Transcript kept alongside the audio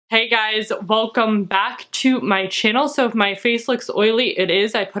Hey guys, welcome back to my channel. So if my face looks oily, it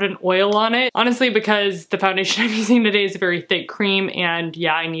is. I put an oil on it. Honestly, because the foundation I'm using today is a very thick cream and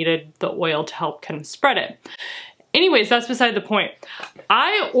yeah, I needed the oil to help kind of spread it. Anyways, that's beside the point.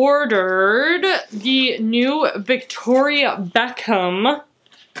 I ordered the new Victoria Beckham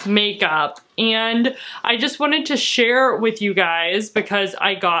makeup and I just wanted to share with you guys because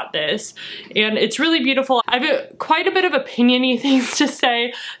I got this and it's really beautiful. I have quite a bit of opinion-y things to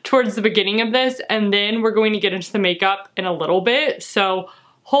say towards the beginning of this, and then we're going to get into the makeup in a little bit, so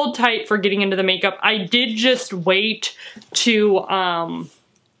hold tight for getting into the makeup. I did just wait to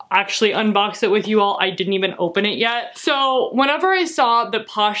actually unbox it with you all. I didn't even open it yet. So whenever I saw that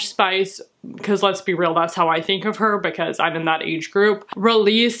Posh Spice, because let's be real, that's how I think of her because I'm in that age group,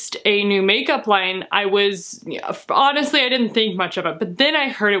 released a new makeup line, I was, honestly, I didn't think much of it, but then I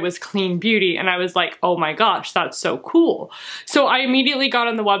heard it was clean beauty and I was like, oh my gosh, that's so cool. So I immediately got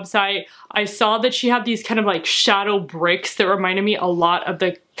on the website. I saw that she had these kind of like shadow bricks that reminded me a lot of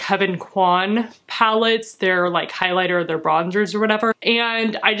the Kevin Kwan palettes, their like highlighter or their bronzers or whatever.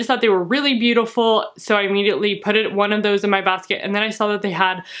 And I just thought they were really beautiful. So I immediately put one of those in my basket, and then I saw that they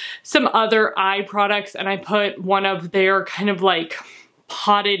had some other eye products and I put one of their kind of like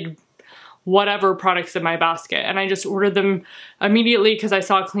potted whatever products in my basket, and I just ordered them immediately because I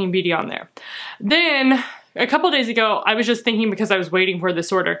saw clean beauty on there. Then a couple days ago, I was just thinking, because I was waiting for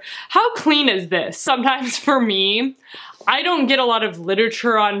this order, how clean is this? Sometimes for me, I don't get a lot of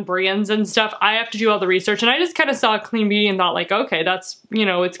literature on brands and stuff. I have to do all the research, and I just kind of saw clean beauty and thought like, okay, that's, you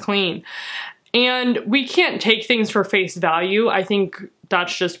know, it's clean. And we can't take things for face value. I think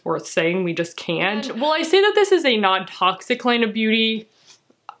that's just worth saying. We just can't. And will I say that this is a non-toxic line of beauty?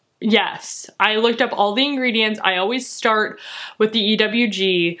 Yes. I looked up all the ingredients. I always start with the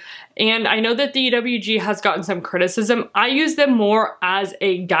EWG, and I know that the EWG has gotten some criticism. I use them more as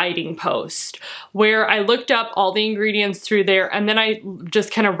a guiding post, where I looked up all the ingredients through there, and then I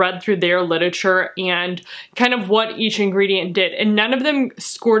just kind of read through their literature and kind of what each ingredient did. And none of them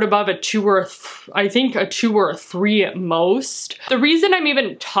scored above a 2 or I think a 2 or a 3 at most. The reason I'm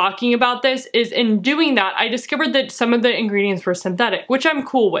even talking about this is in doing that, I discovered that some of the ingredients were synthetic, which I'm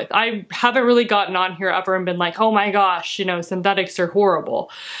cool with. I haven't really gotten on here ever and been like, oh my gosh, you know, synthetics are horrible.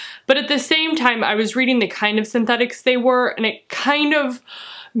 But at the same time, I was reading the kind of synthetics they were, and it kind of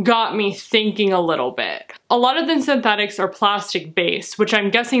got me thinking a little bit. A lot of the synthetics are plastic based, which I'm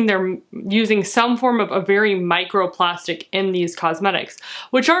guessing they're using some form of a very microplastic in these cosmetics,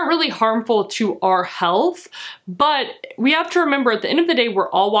 which aren't really harmful to our health. But we have to remember, at the end of the day,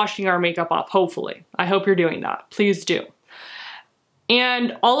 we're all washing our makeup off, hopefully. I hope you're doing that. Please do.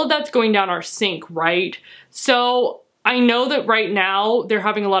 And all of that's going down our sink, right? So I know that right now they're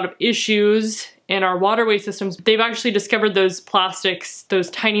having a lot of issues in our waterway systems. They've actually discovered those plastics, those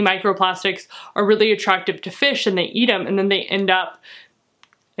tiny microplastics, are really attractive to fish, and they eat them, and then they end up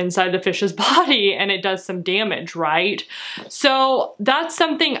inside the fish's body and it does some damage, right? So that's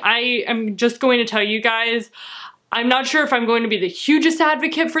something I am just going to tell you guys. I'm not sure if I'm going to be the hugest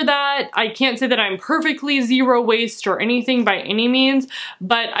advocate for that. I can't say that I'm perfectly zero waste or anything by any means,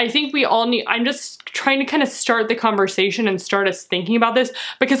 but I think we all need, I'm just trying to kind of start the conversation and start us thinking about this,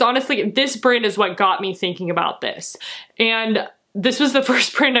 because honestly, this brand is what got me thinking about this. And this was the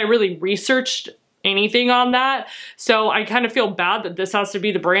first brand I really researched anything on that. So I kind of feel bad that this has to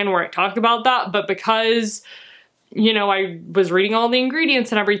be the brand where I talk about that, but because, you know, I was reading all the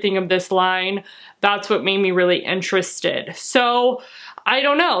ingredients and everything of this line, that's what made me really interested. So I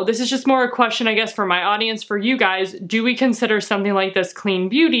don't know. This is just more a question, I guess, for my audience, for you guys. Do we consider something like this clean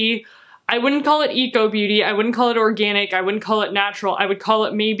beauty? I wouldn't call it eco beauty. I wouldn't call it organic. I wouldn't call it natural. I would call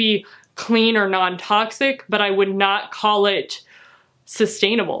it maybe clean or non-toxic, but I would not call it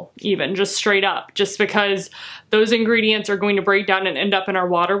sustainable, even, just straight up, just because those ingredients are going to break down and end up in our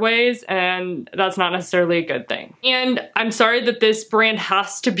waterways, and that's not necessarily a good thing. And I'm sorry that this brand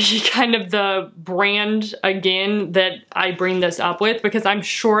has to be kind of the brand again that I bring this up with, because I'm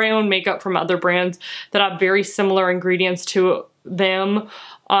sure I own makeup from other brands that have very similar ingredients to them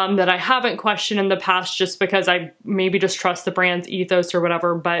that I haven't questioned in the past, just because I maybe just trust the brand's ethos or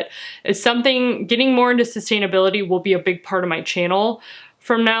whatever. But it's something, getting more into sustainability will be a big part of my channel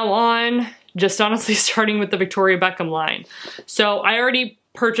from now on, just honestly starting with the Victoria Beckham line. So I already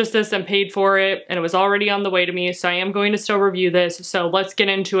purchased this and paid for it, and it was already on the way to me, so I am going to still review this. So let's get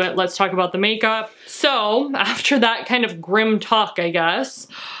into it. Let's talk about the makeup. So after that kind of grim talk, I guess,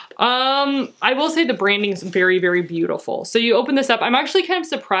 I will say the branding is very, very beautiful. So you open this up. I'm actually kind of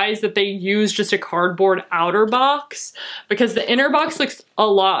surprised that they use just a cardboard outer box, because the inner box looks a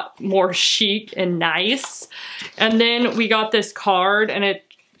lot more chic and nice. And then we got this card, and it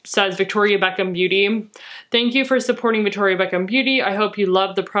says Victoria Beckham Beauty. Thank you for supporting Victoria Beckham Beauty. I hope you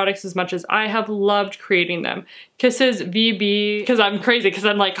love the products as much as I have loved creating them. Kisses, VB. Because I'm crazy, because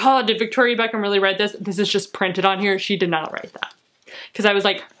I'm like, oh, did Victoria Beckham really write this? This is just printed on here. She did not write that. Because I was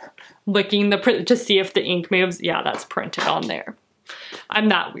like licking the print to see if the ink moves. Yeah, that's printed on there. I'm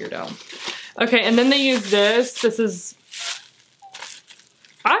that weirdo. Okay, and then they use this. This is,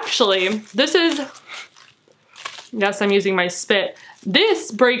 actually, this is, yes, I'm using my spit.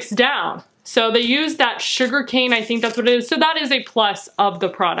 This breaks down. So they use that sugar cane, I think that's what it is. So that is a plus of the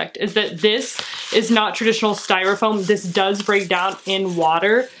product, is that this is not traditional styrofoam. This does break down in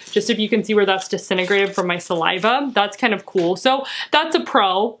water. Just if you can see where that's disintegrated from my saliva, that's kind of cool. So that's a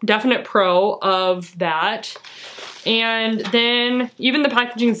pro, definite pro of that. And then even the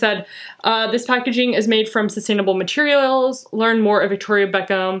packaging said, this packaging is made from sustainable materials. Learn more at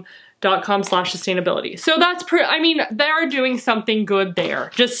victoriabeckham.com/sustainability. So that's I mean, they are doing something good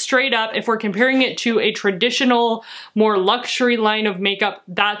there. Just straight up, if we're comparing it to a traditional, more luxury line of makeup,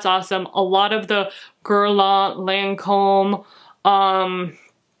 that's awesome. A lot of the Guerlain, Lancome,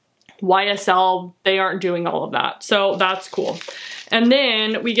 YSL, they aren't doing all of that. So that's cool. And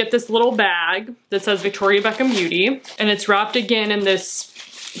then we get this little bag that says Victoria Beckham Beauty, and it's wrapped again in this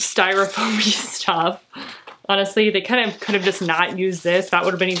styrofoam-y stuff. Honestly, they kind of could have just not used this. That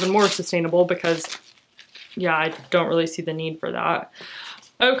would have been even more sustainable because, yeah, I don't really see the need for that.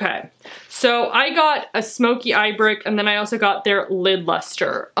 Okay, so I got a smoky eye brick, and then I also got their lid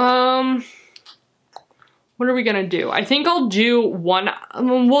luster. What are we gonna do? I think I'll do one,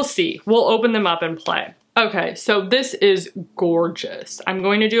 we'll see. We'll open them up and play. Okay, so this is gorgeous. I'm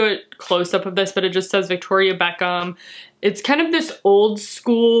going to do a close-up of this, but it just says Victoria Beckham. It's kind of this old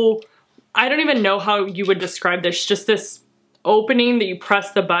school, I don't even know how you would describe this, just this opening that you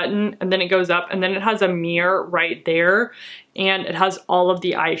press the button and then it goes up, and then it has a mirror right there, and it has all of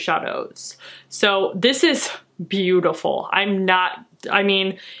the eyeshadows. So this is beautiful. I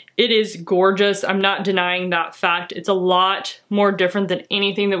mean, it is gorgeous. I'm not denying that fact. It's a lot more different than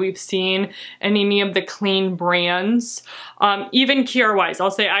anything that we've seen in any of the clean brands. Even KRY's,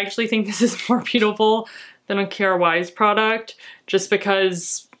 I'll say I actually think this is more beautiful than a KRY's product, just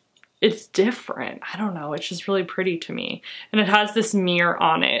because it's different. I don't know, it's just really pretty to me. And it has this mirror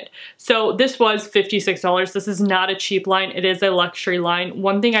on it. So this was $56. This is not a cheap line, it is a luxury line.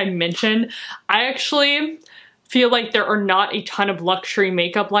 One thing I mentioned, I actually feel like there are not a ton of luxury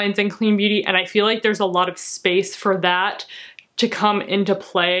makeup lines in clean beauty, and I feel like there's a lot of space for that to come into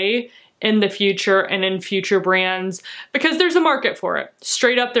play in the future and in future brands, because there's a market for it.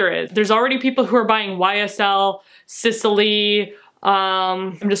 Straight up there is. There's already people who are buying YSL, Sicily,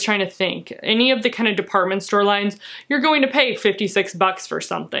 I'm just trying to think. Any of the kind of department store lines, you're going to pay 56 bucks for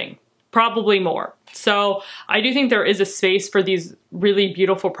something, probably more. So I do think there is a space for these really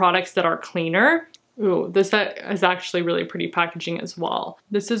beautiful products that are cleaner. Ooh, this is actually really pretty packaging as well.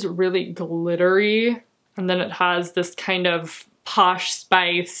 This is really glittery, and then it has this kind of Posh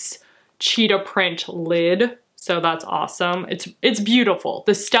Spice cheetah print lid. So that's awesome. It's beautiful.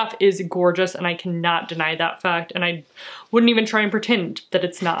 The stuff is gorgeous, and I cannot deny that fact, and I wouldn't even try and pretend that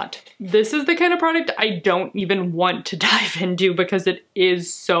it's not. This is the kind of product I don't even want to dive into because it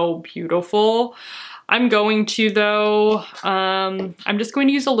is so beautiful. I'm going to though, I'm just going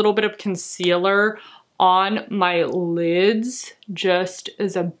to use a little bit of concealer on my lids just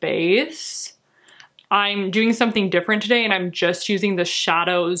as a base. I'm doing something different today, and I'm just using the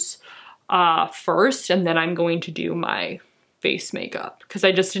shadows first, and then I'm going to do my face makeup because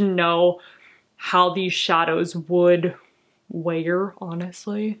I just didn't know how these shadows would wear,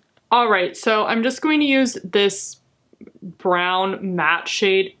 honestly. All right, so I'm just going to use this brown matte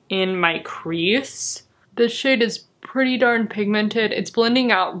shade in my crease. This shade is pretty darn pigmented. It's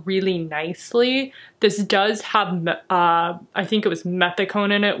blending out really nicely. This does have, I think it was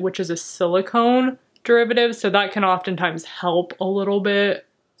methicone in it, which is a silicone derivative, so that can oftentimes help a little bit.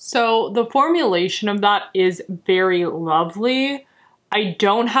 So the formulation of that is very lovely. I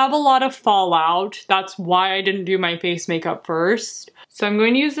don't have a lot of fallout. That's why I didn't do my face makeup first. So I'm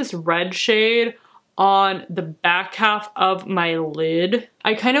going to use this red shade on the back half of my lid.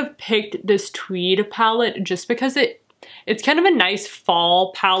 I kind of picked this tweed palette just because it's kind of a nice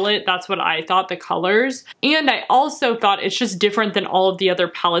fall palette. That's what I thought, the colors. And I also thought it's just different than all of the other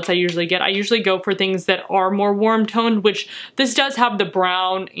palettes I usually get. I usually go for things that are more warm toned, which this does have the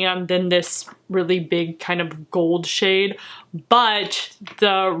brown and then this really big kind of gold shade, but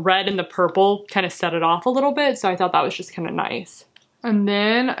the red and the purple kind of set it off a little bit. So I thought that was just kind of nice. And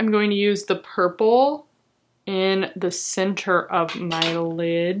then I'm going to use the purple in the center of my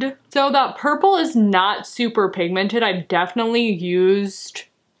lid. So that purple is not super pigmented. I've definitely used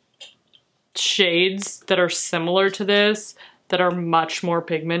shades that are similar to this that are much more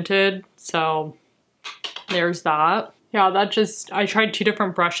pigmented. So there's that. Yeah, I tried 2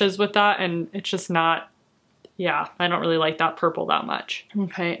 different brushes with that and it's just not, yeah, I don't really like that purple that much.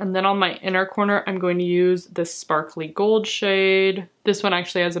 Okay, and then on my inner corner, I'm going to use this sparkly gold shade. This one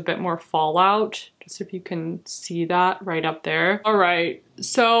actually has a bit more fallout, just if you can see that right up there. All right,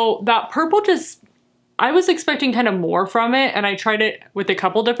 so that purple I was expecting kind of more from it, and I tried it with a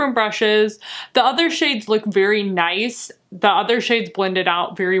couple different brushes. The other shades look very nice. The other shades blended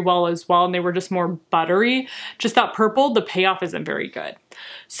out very well as well, and they were just more buttery. Just that purple, the payoff isn't very good.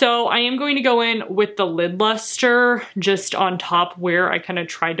 So I am going to go in with the lid luster just on top where I kind of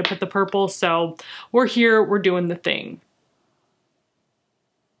tried to put the purple. So we're here, we're doing the thing.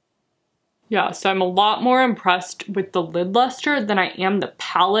 Yeah, so I'm a lot more impressed with the lid luster than I am the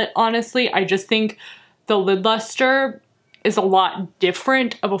palette, honestly. I just think the lid luster is a lot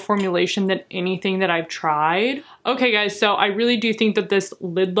different of a formulation than anything that I've tried. Okay guys, so I really do think that this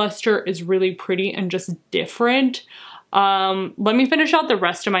lid luster is really pretty and just different. Let me finish out the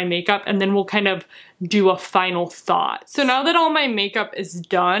rest of my makeup and then we'll kind of do a final thought. So now that all my makeup is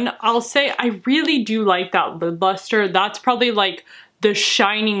done, I'll say I really do like that lid luster. That's probably like the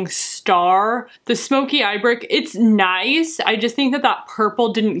shining star. The smoky eye brick, it's nice. I just think that that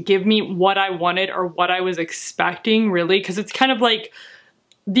purple didn't give me what I wanted or what I was expecting really, because it's kind of like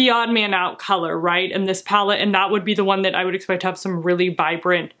the odd man out color, right? In this palette, and that would be the one that I would expect to have some really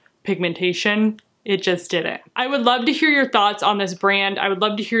vibrant pigmentation. It just didn't. I would love to hear your thoughts on this brand. I would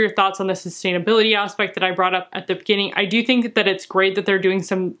love to hear your thoughts on the sustainability aspect that I brought up at the beginning. I do think that it's great that they're doing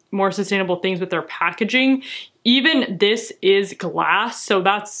some more sustainable things with their packaging. Even this is glass, so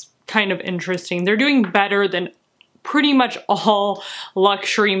that's kind of interesting. They're doing better than pretty much all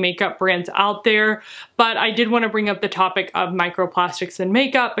luxury makeup brands out there, but I did want to bring up the topic of microplastics in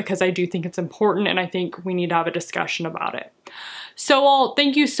makeup because I do think it's important and I think we need to have a discussion about it. So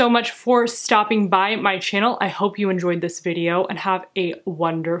thank you so much for stopping by my channel. I hope you enjoyed this video and have a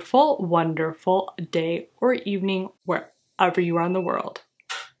wonderful, wonderful day or evening wherever you are in the world.